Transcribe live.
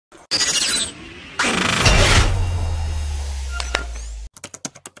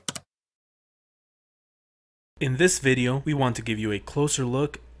In this video, we want to give you a closer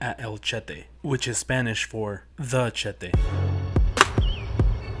look at El Chete, which is Spanish for the Chete.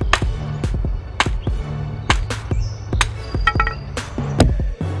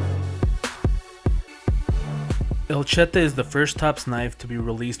 El Chete is the first tops knife to be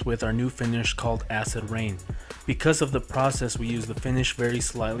released with our new finish called Acid Rain. Because of the process, we use the finish very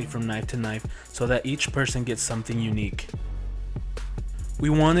slightly from knife to knife so that each person gets something unique. We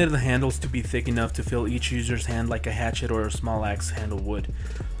wanted the handles to be thick enough to fill each user's hand like a hatchet or a small axe handle would,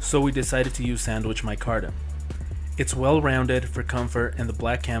 so we decided to use sandwich micarta. It's well rounded for comfort, and the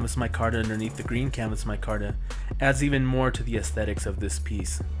black canvas micarta underneath the green canvas micarta adds even more to the aesthetics of this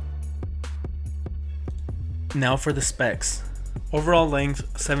piece. Now for the specs. Overall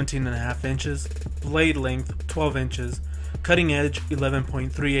length 17.5 inches, blade length 12 inches, cutting edge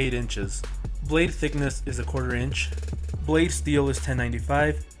 11.38 inches. Blade thickness is 1/4 inch. Blade steel is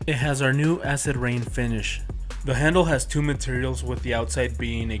 1095. It has our new Acid Rain finish. The handle has two materials, with the outside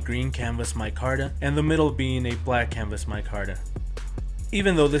being a green canvas micarta and the middle being a black canvas micarta.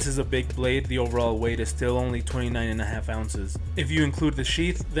 Even though this is a big blade, the overall weight is still only 29.5 ounces. If you include the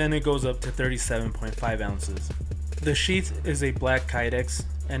sheath, then it goes up to 37.5 ounces. The sheath is a black Kydex,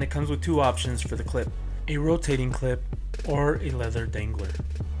 and it comes with two options for the clip: a rotating clip or a leather dangler.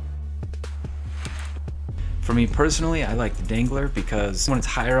 For me personally, I like the dangler because when it's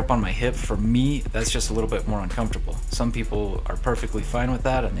higher up on my hip, for me, that's just a little bit more uncomfortable. Some people are perfectly fine with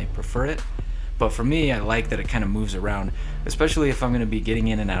that and they prefer it. But for me, I like that it kind of moves around, especially if I'm going to be getting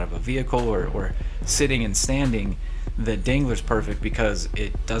in and out of a vehicle or sitting and standing. The dangler's perfect because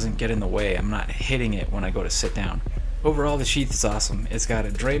it doesn't get in the way. I'm not hitting it when I go to sit down. Overall, the sheath is awesome. It's got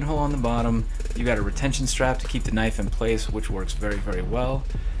a drain hole on the bottom. You got a retention strap to keep the knife in place, which works very, very well.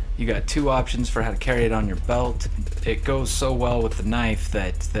 You got two options for how to carry it on your belt. It goes so well with the knife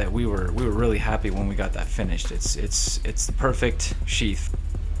that we were really happy when we got that finished. It's the perfect sheath.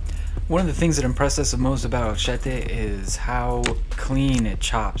 One of the things that impressed us the most about Chete is how clean it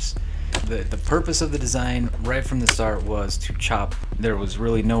chops. The purpose of the design right from the start was to chop. There was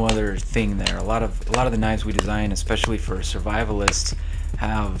really no other thing there. A lot of the knives we design, especially for Survivalists,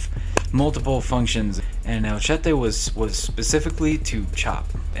 have multiple functions, and El Chete was specifically to chop,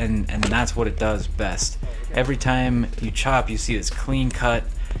 and that's what it does best. Every time you chop, you see this clean cut,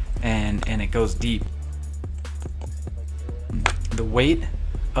 and it goes deep. The weight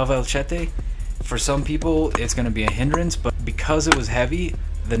of El Chete, for some people it's going to be a hindrance, but because it was heavy,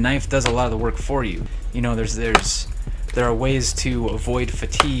 the knife does a lot of the work for you. You know, there are ways to avoid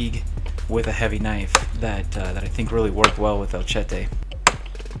fatigue with a heavy knife that I think really work well with El Chete.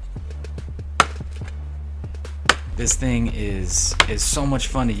 This thing is so much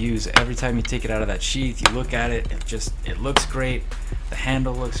fun to use. Every time you take it out of that sheath, you look at it, it looks great. The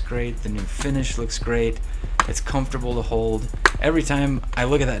handle looks great. The new finish looks great. It's comfortable to hold. Every time I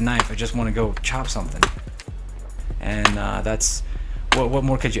look at that knife, I just want to go chop something. And that's what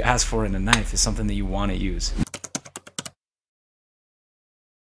more could you ask for in a knife? Is something that you want to use.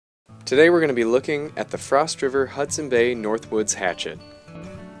 Today we're going to be looking at the Frost River Hudson Bay Northwoods Hatchet.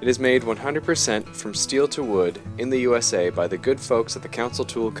 It is made 100% from steel to wood in the USA by the good folks at the Council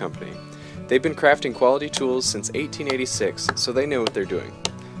Tool Company. They've been crafting quality tools since 1886, so they know what they're doing.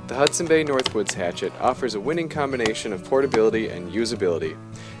 The Hudson Bay Northwoods Hatchet offers a winning combination of portability and usability.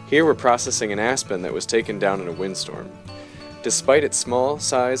 Here we're processing an aspen that was taken down in a windstorm. Despite its small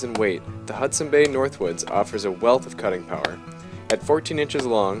size and weight, the Hudson Bay Northwoods offers a wealth of cutting power. At 14 inches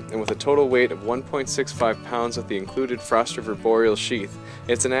long, and with a total weight of 1.65 pounds with the included Frost River Boreal sheath,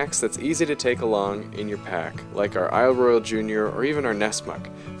 it's an axe that's easy to take along in your pack, like our Isle Royal Jr. or even our Nessmuck,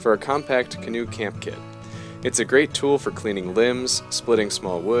 for a compact canoe camp kit. It's a great tool for cleaning limbs, splitting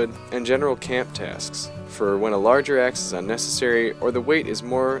small wood, and general camp tasks, for when a larger axe is unnecessary or the weight is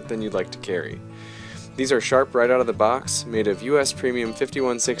more than you'd like to carry. These are sharp right out of the box, made of US Premium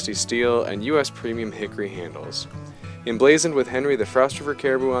 5160 steel and US Premium hickory handles. Emblazoned with Henry the Frost River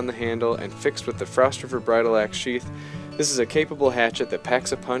Caribou on the handle and fixed with the Frost River bridle axe sheath, this is a capable hatchet that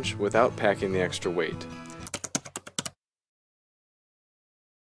packs a punch without packing the extra weight.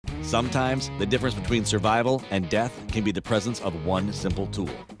 Sometimes, the difference between survival and death can be the presence of one simple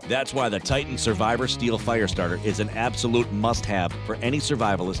tool. That's why the Titan SurvivorSteel Fire Starter is an absolute must-have for any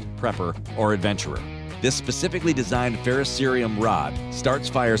survivalist, prepper, or adventurer. This specifically designed Ferrocerium rod starts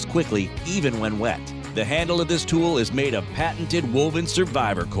fires quickly even when wet. The handle of this tool is made of patented woven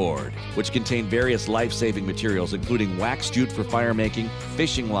survivor cord, which contain various life-saving materials including wax jute for fire making,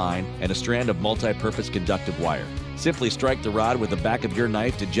 fishing line, and a strand of multi-purpose conductive wire. Simply strike the rod with the back of your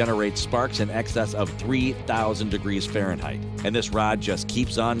knife to generate sparks in excess of 3,000 degrees Fahrenheit. And this rod just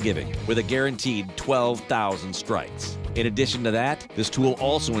keeps on giving, with a guaranteed 12,000 strikes. In addition to that, this tool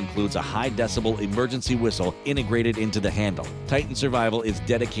also includes a high decibel emergency whistle integrated into the handle. Titan Survival is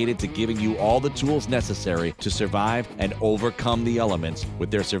dedicated to giving you all the tools necessary to survive and overcome the elements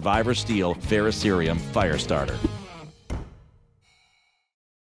with their SurvivorSteel Ferrocerium fire starter.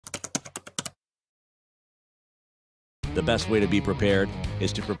 The best way to be prepared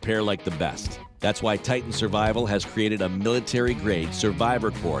is to prepare like the best. That's why Titan Survival has created a military-grade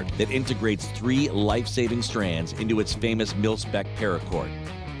survivor cord that integrates 3 life-saving strands into its famous mil-spec paracord.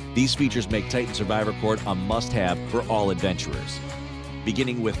 These features make Titan Survivor cord a must-have for all adventurers.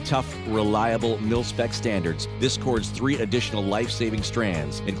 Beginning with tough, reliable mil-spec standards, this cord's 3 additional life-saving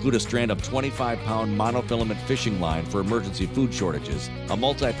strands include a strand of 25-pound monofilament fishing line for emergency food shortages, a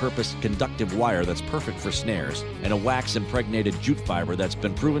multi-purpose conductive wire that's perfect for snares, and a wax-impregnated jute fiber that's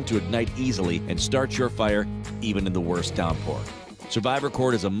been proven to ignite easily and start your fire even in the worst downpour. Survivor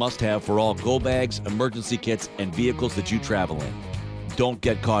cord is a must-have for all go bags, emergency kits, and vehicles that you travel in. Don't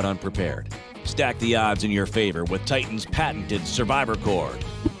get caught unprepared. Stack the odds in your favor with Titan's patented Survivor cord.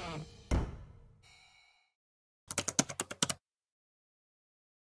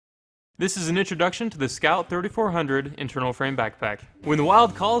 This is an introduction to the Scout 3400 internal frame backpack. When the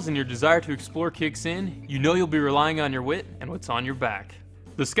wild calls and your desire to explore kicks in, you know you'll be relying on your wit and what's on your back.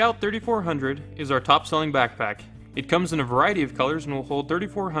 The Scout 3400 is our top-selling backpack. It comes in a variety of colors and will hold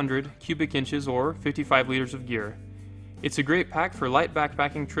 3,400 cubic inches or 55 liters of gear. It's a great pack for light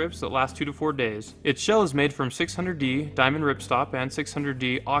backpacking trips that last 2 to 4 days. Its shell is made from 600D diamond ripstop and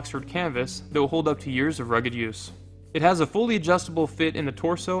 600D Oxford canvas that will hold up to years of rugged use. It has a fully adjustable fit in the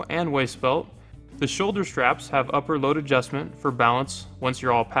torso and waist belt. The shoulder straps have upper load adjustment for balance once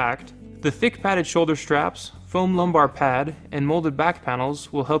you're all packed. The thick padded shoulder straps, foam lumbar pad, and molded back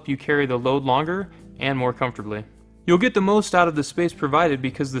panels will help you carry the load longer and more comfortably. You'll get the most out of the space provided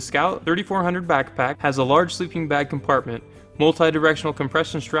because the Scout 3400 backpack has a large sleeping bag compartment, multi-directional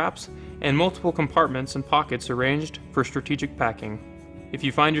compression straps, and multiple compartments and pockets arranged for strategic packing. If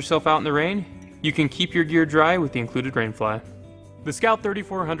you find yourself out in the rain, you can keep your gear dry with the included rainfly. The Scout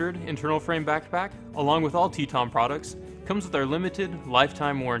 3400 internal frame backpack, along with all Teton products, comes with our limited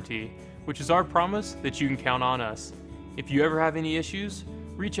lifetime warranty, which is our promise that you can count on us. If you ever have any issues,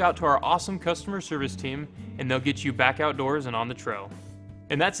 reach out to our awesome customer service team and they'll get you back outdoors and on the trail.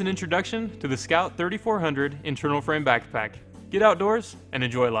 And that's an introduction to the Scout 3400 internal frame backpack. Get outdoors and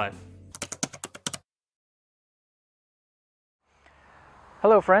enjoy life.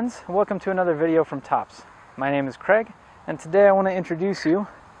 Hello friends, welcome to another video from Tops. My name is Craig, and today I want to introduce you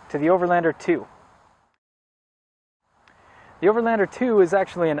to the Overlander 2. The Overlander 2 is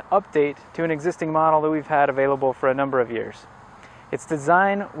actually an update to an existing model that we've had available for a number of years. Its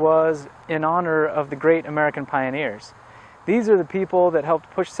design was in honor of the great American pioneers. These are the people that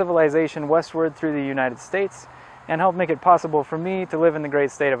helped push civilization westward through the United States and helped make it possible for me to live in the great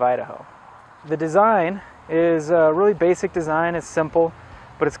state of Idaho. The design is a really basic design. It's simple,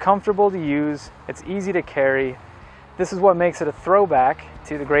 but it's comfortable to use, it's easy to carry. This is what makes it a throwback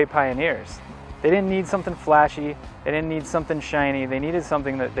to the great pioneers. They didn't need something flashy, they didn't need something shiny, they needed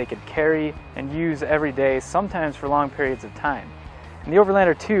something that they could carry and use every day, sometimes for long periods of time. And the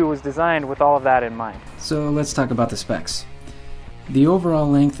Overlander 2 was designed with all of that in mind. So let's talk about the specs. The overall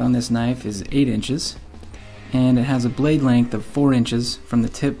length on this knife is 8 inches, and it has a blade length of 4 inches from the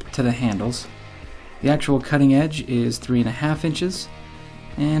tip to the handles. The actual cutting edge is 3.5 inches,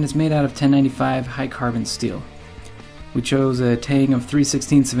 and it's made out of 1095 high carbon steel. We chose a tang of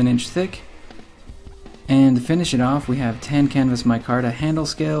 3/16 of an inch thick, and to finish it off we have tan canvas micarta handle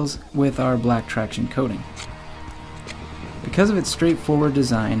scales with our black traction coating. Because of its straightforward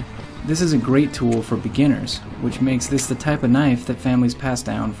design, this is a great tool for beginners, which makes this the type of knife that families pass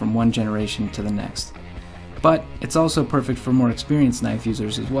down from one generation to the next. But it's also perfect for more experienced knife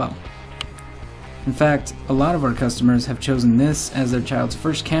users as well. In fact, a lot of our customers have chosen this as their child's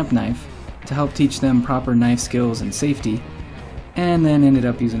first camp knife to help teach them proper knife skills and safety, and then ended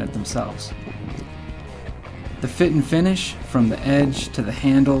up using it themselves. The fit and finish, from the edge to the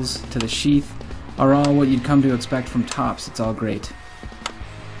handles to the sheath, are all what you'd come to expect from Tops. It's all great.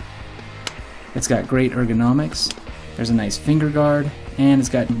 It's got great ergonomics, there's a nice finger guard, and it's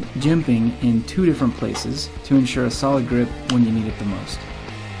got jimping in 2 different places to ensure a solid grip when you need it the most.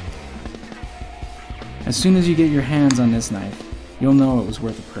 As soon as you get your hands on this knife, you'll know it was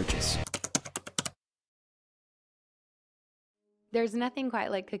worth a purchase. There's nothing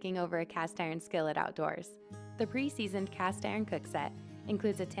quite like cooking over a cast iron skillet outdoors. The pre-seasoned cast iron cook set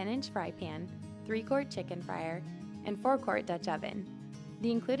includes a 10-inch fry pan, 3-quart chicken fryer, and 4-quart Dutch oven.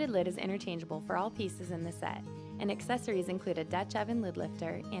 The included lid is interchangeable for all pieces in the set, and accessories include a Dutch oven lid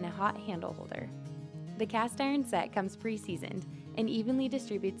lifter and a hot handle holder. The cast iron set comes pre-seasoned and evenly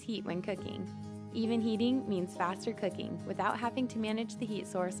distributes heat when cooking. Even heating means faster cooking without having to manage the heat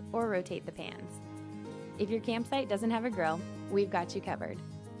source or rotate the pans. If your campsite doesn't have a grill, we've got you covered.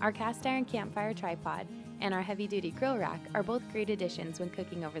 Our cast iron campfire tripod and our heavy-duty grill rack are both great additions when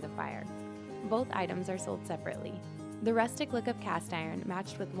cooking over the fire. Both items are sold separately. The rustic look of cast iron,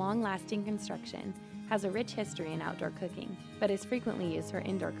 matched with long-lasting construction, has a rich history in outdoor cooking, but is frequently used for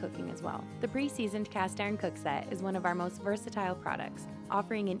indoor cooking as well. The pre-seasoned cast iron cook set is one of our most versatile products,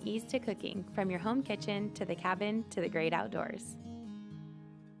 offering an ease to cooking from your home kitchen to the cabin to the great outdoors.